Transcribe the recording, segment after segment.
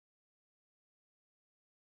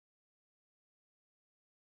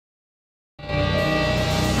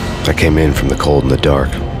I came in from the cold and the dark.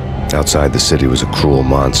 Outside the city was a cruel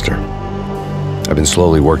monster. I've been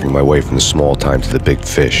slowly working my way from the small time to the big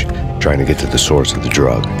fish, trying to get to the source of the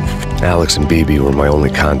drug. Alex and BB were my only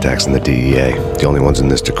contacts in the DEA, the only ones in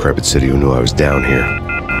this decrepit city who knew I was down here.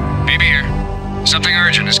 BB here. Something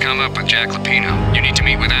urgent has come up with Jack Lapino. You need to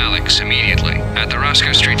meet with Alex immediately at the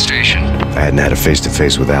Roscoe Street station. I hadn't had a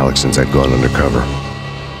face-to-face with Alex since I'd gone undercover.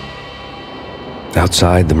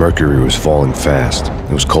 Outside, the mercury was falling fast.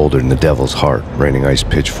 It was colder than the devil's heart, raining ice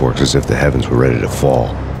pitchforks as if the heavens were ready to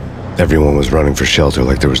fall. Everyone was running for shelter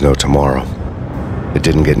like there was no tomorrow. It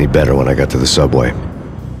didn't get any better when I got to the subway.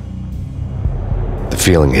 The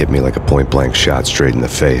feeling hit me like a point-blank shot straight in the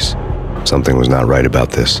face. Something was not right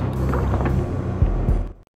about this.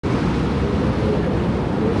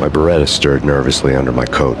 My Beretta stirred nervously under my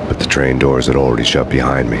coat, but the train doors had already shut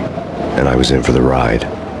behind me, and I was in for the ride.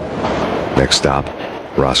 Next stop,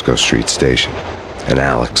 Roscoe Street Station, and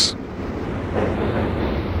Alex.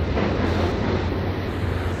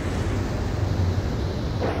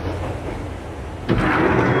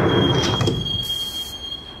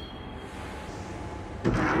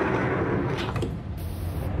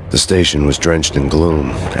 The station was drenched in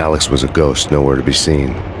gloom. Alex was a ghost, nowhere to be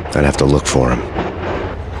seen. I'd have to look for him.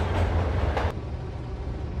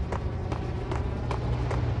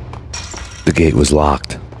 The gate was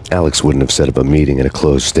locked. Alex wouldn't have set up a meeting at a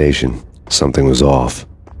closed station. Something was off.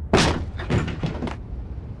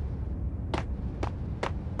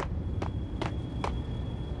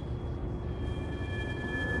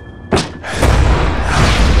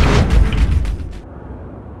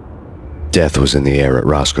 Death was in the air at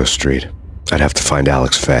Roscoe Street. I'd have to find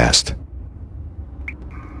Alex fast.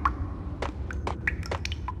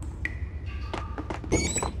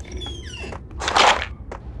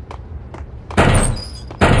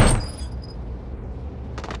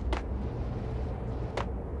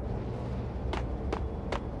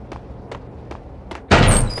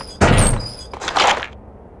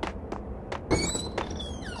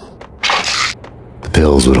 The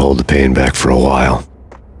pills would hold the pain back for a while.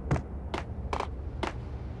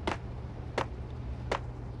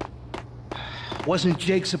 Wasn't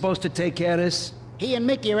Jake supposed to take care of this? He and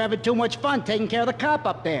Mickey are having too much fun taking care of the cop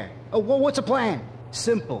up there. What's the plan?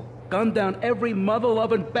 Simple. Gun down every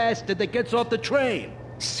mother-loving bastard that gets off the train.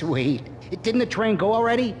 Sweet. Didn't the train go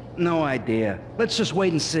already? No idea. Let's just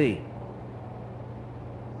wait and see.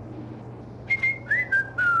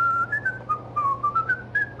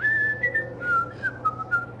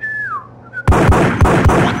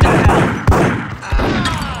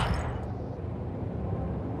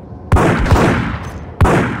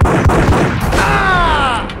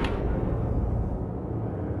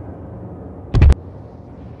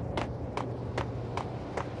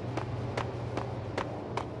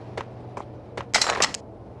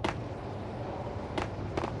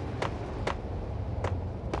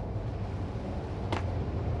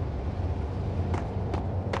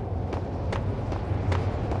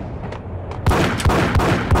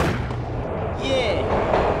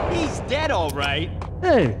 Dead, all right.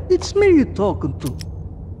 Hey, it's me you're talking to.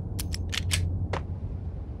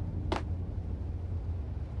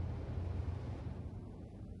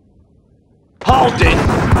 Hold it!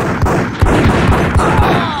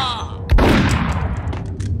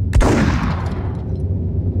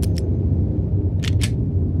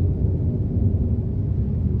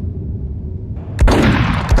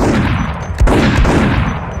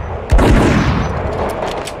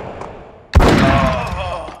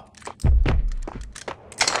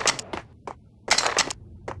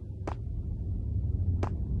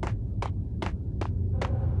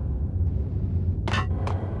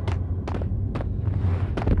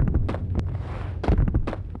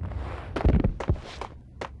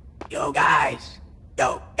 Yo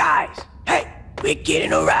guys, hey, we're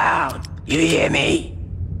getting around. You hear me?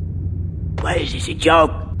 What is this, a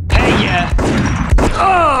joke? Hey, yeah.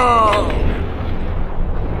 Oh!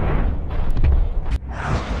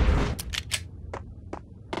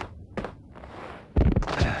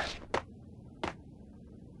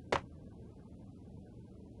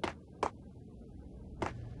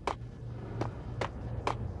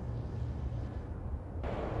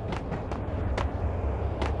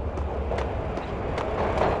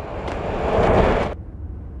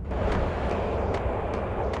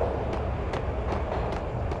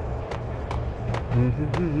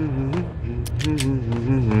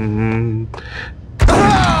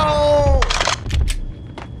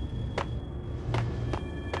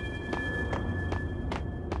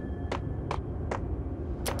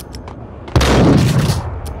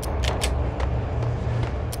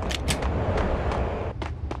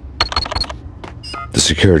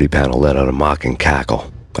 security panel let out a mocking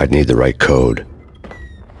cackle. I'd need the right code.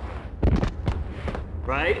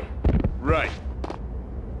 Right? Right.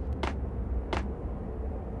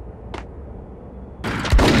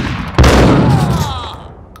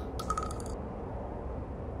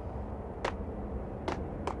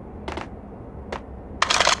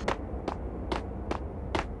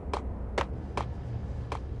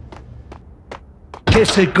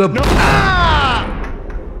 Kiss it good. No.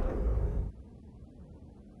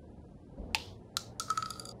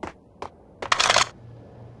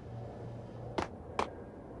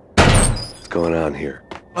 What's going on here?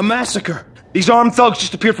 A massacre! These armed thugs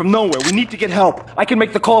just appeared from nowhere. We need to get help. I can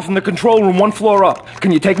make the call from the control room 1 floor up.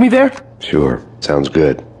 Can you take me there? Sure, sounds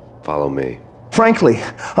good. Follow me. Frankly,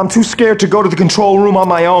 I'm too scared to go to the control room on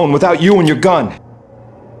my own without you and your gun.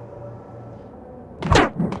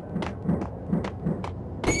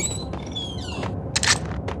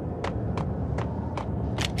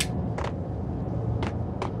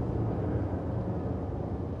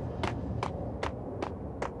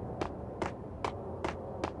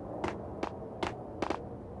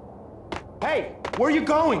 Hey, where are you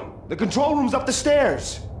going? The control room's up the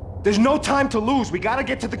stairs. There's no time to lose. We gotta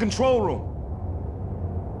get to the control room.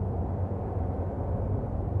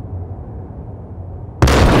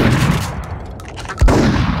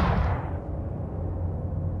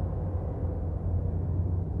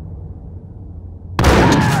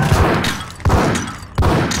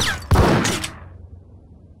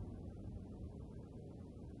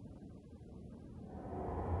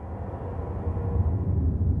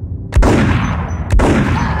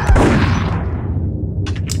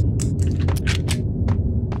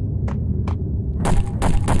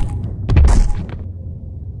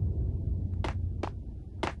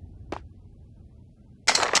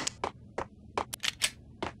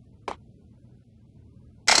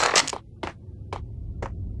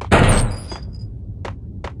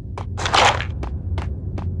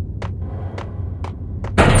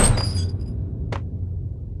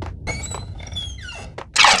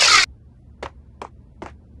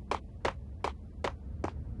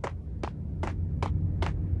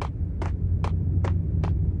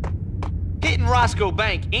 Hitting Roscoe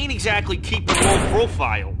Bank ain't exactly keeping low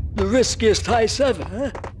profile. The riskiest heist ever,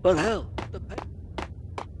 huh? But hell,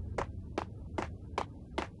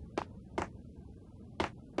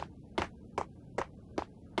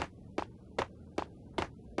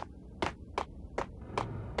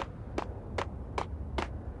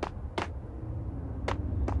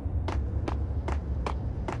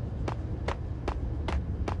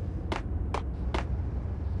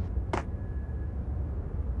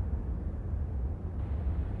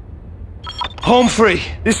 Home free.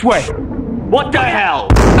 This way. What the hell?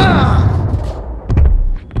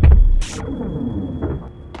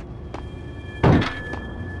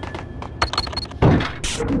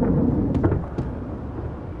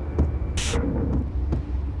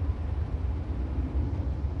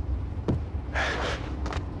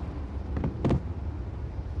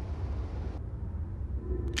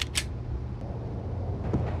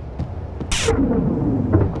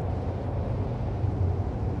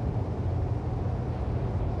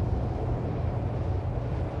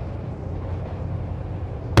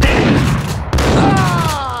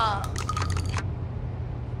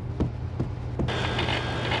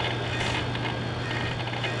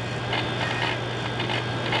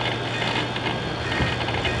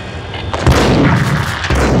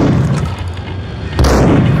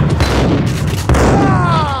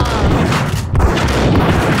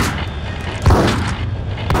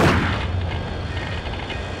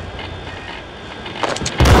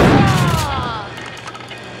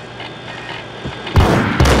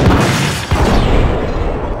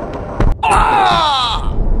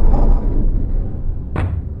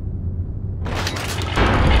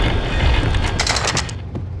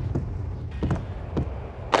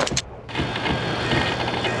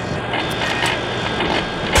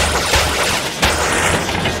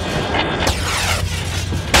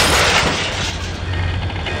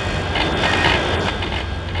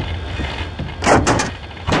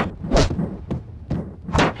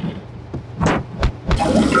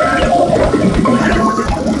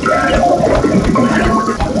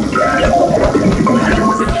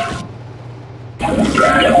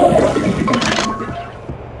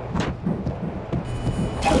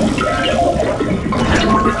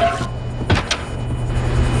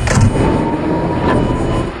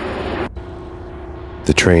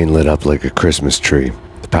 The train lit up like a Christmas tree.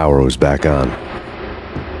 The power was back on.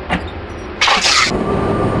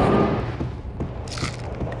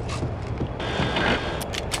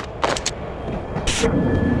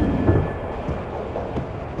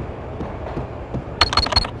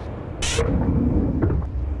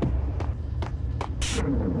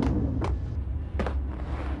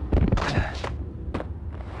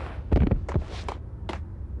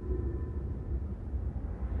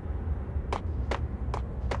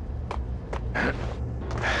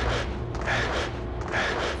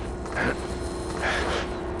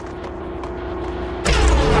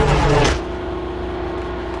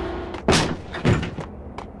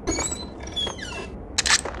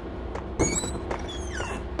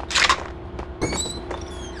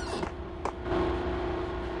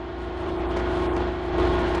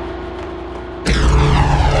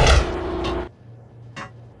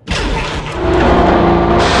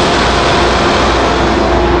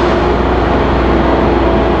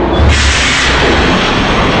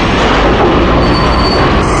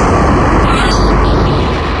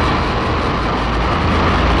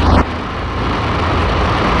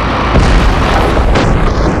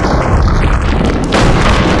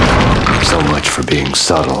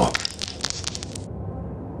 something subtle.